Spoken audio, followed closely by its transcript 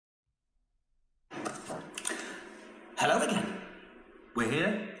Hello again. We're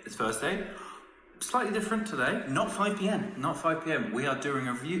here. It's Thursday. Slightly different today. Not 5 p.m. Not 5 p.m. We are doing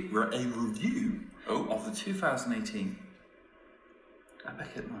a review of the 2018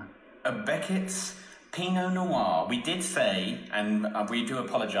 Beckett's Pinot Noir. We did say, and we do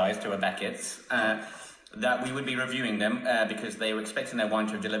apologise to Beckett's, that we would be reviewing them because they were expecting their wine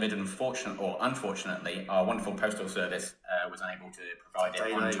to have delivered, and unfortunately, our wonderful postal service was unable to provide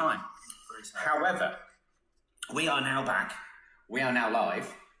it on time. However, we are now back. We are now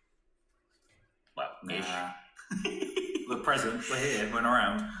live. Well, ish. We're present. We're here. We're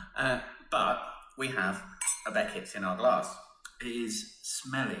around. But we have a Beckett's in our glass. It is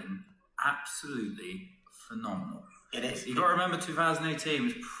smelling absolutely phenomenal. It is. You've got to remember 2018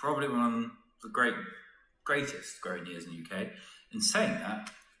 was probably one of the greatest growing years in the UK. In saying that,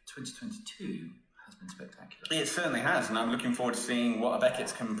 2022 has been spectacular. It certainly has, and I'm looking forward to seeing what a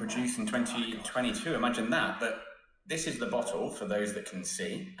Beckett's can produce in 2022. Imagine that. But this is the bottle for those that can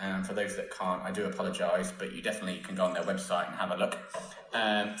see, and for those that can't, I do apologise, but you definitely can go on their website and have a look.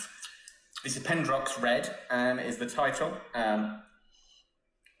 This is Pendrock's Red, is the title.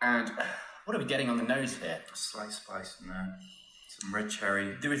 And what are we getting on the nose here? A slight spice in there. Some red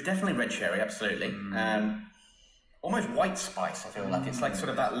cherry. There is definitely red cherry, absolutely. Almost white spice, I feel like. It's like sort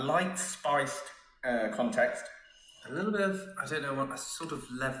of that light spiced context. A little bit of, I don't know, what a sort of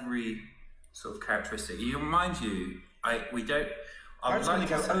leathery sort of characteristic. Mind you, I would like to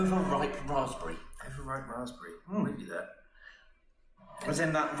go overripe raspberry. Overripe raspberry. Maybe that. As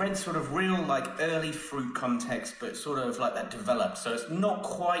in that red sort of real like early fruit context, but sort of like that developed. So it's not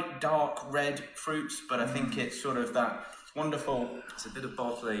quite dark red fruits, but I think it's sort of that wonderful. It's a bit of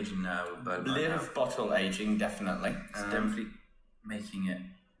bottle aging now. A bit of bottle aging, definitely. It's definitely making it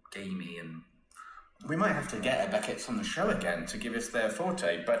gamey, and we might have to get a Beckett's on the show again to give us their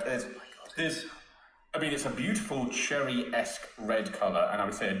forte. But it's a beautiful cherry-esque red colour, and I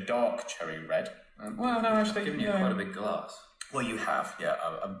would say a dark cherry red. I've given you quite a big glass. Well, you have, yeah.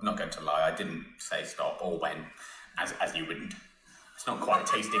 I'm not going to lie. I didn't say stop or when, as you wouldn't. It's not quite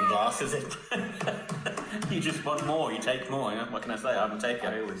a tasting glass, is it? You just want more. You take more. You know? What can I say? I haven't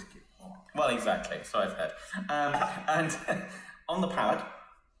taken. I always give more. Well, exactly. So I've heard. And on the palate.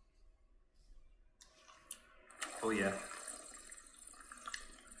 Oh yeah.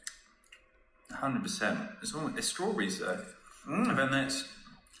 100%. It's strawberries though, and then it's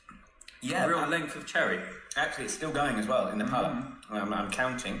real length of cherry. Actually, it's still going as well in the palate. I'm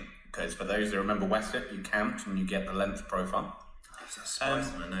counting, because for those that remember Wesset, you count and you get the length profile. It's that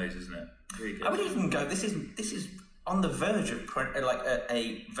spice on the nose, isn't it? Really good. I would even go. This is on the verge of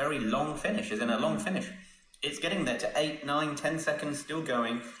a very long finish. As in a long finish. It's getting there to 8, 9, 10 seconds, still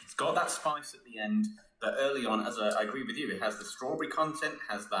going. It's got that spice at the end, but early on, I agree with you, it has the strawberry content,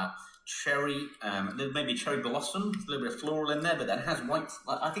 has that cherry, maybe cherry blossom, a little bit of floral in there, but then it has white.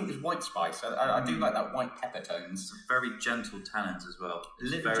 I think there's white spice. I do like that white pepper tones. Very gentle tannins as well.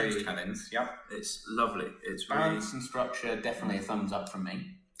 Little gentle tannins, yep. It's lovely. It's balance really... and structure, definitely a thumbs up from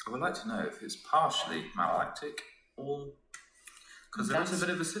me. I would like to know if it's partially malolactic or... Because there is a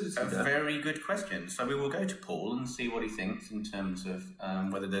bit of acidity there. Very good question. So we will go to Paul and see what he thinks in terms of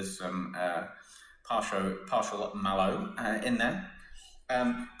whether there's some partial mallow in there.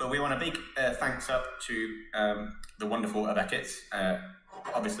 But we want a big thanks up to the wonderful Beckett's.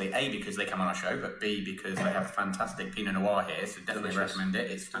 Obviously, A, because they come on our show, but B, because they have a fantastic Pinot Noir here, so definitely recommend it.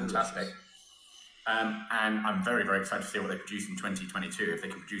 It's fantastic. And I'm very, very excited to see what they produce in 2022, if they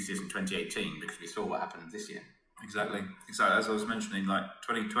can produce this in 2018, because we saw what happened this year. Exactly. As I was mentioning, like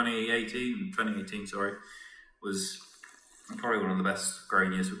 2018, was probably one of the best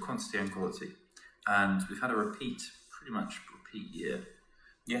growing years for quantity and quality. And we've had a pretty much repeat year.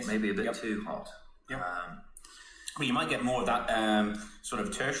 Yes. Maybe a bit too hot. Yep. Well, you might get more of that sort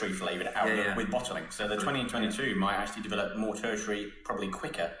of tertiary flavoured out with bottling. So the 2022 might actually develop more tertiary probably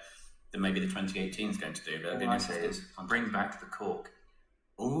quicker than maybe the 2018 is going to do. But all I say is bring back the cork.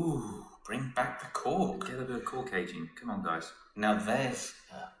 Ooh, bring back the cork. Get a bit of cork aging. Come on, guys. Now there's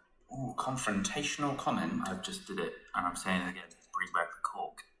confrontational comment. I just did it, and I'm saying it again. Bring back the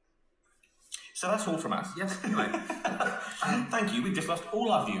cork. So that's all from us. Yes, anyway. Thank you. We've just lost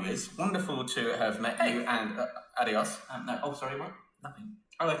all our viewers. Wonderful to have met you, and adios. Sorry, what? Nothing.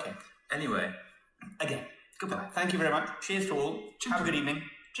 Oh, okay. Anyway. Again. Goodbye. Thank you very much. Cheers to all. Chin have a good evening.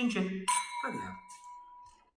 Chin chin. Bloody hell.